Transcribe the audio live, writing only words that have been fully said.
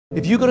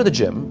If you go to the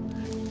gym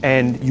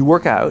and you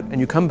work out and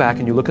you come back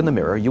and you look in the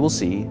mirror, you will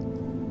see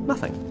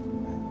nothing.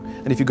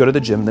 And if you go to the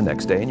gym the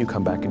next day and you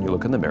come back and you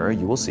look in the mirror,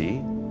 you will see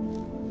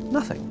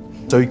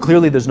nothing. So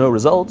clearly there's no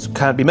results,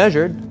 can't be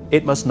measured,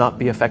 it must not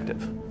be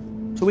effective.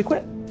 So we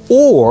quit.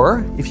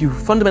 Or if you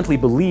fundamentally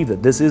believe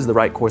that this is the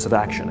right course of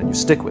action and you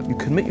stick with it, you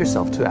commit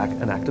yourself to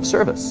an act of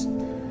service.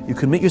 You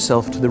commit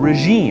yourself to the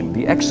regime,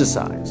 the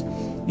exercise.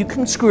 You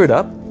can screw it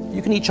up.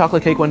 You can eat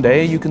chocolate cake one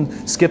day, you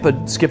can skip a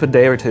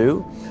day or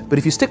two, but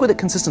if you stick with it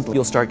consistently,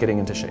 you'll start getting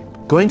into shape.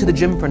 Going to the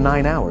gym for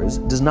 9 hours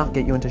does not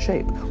get you into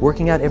shape.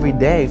 Working out every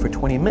day for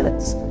 20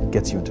 minutes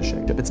gets you into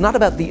shape. It's not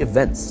about the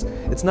events.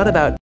 It's not about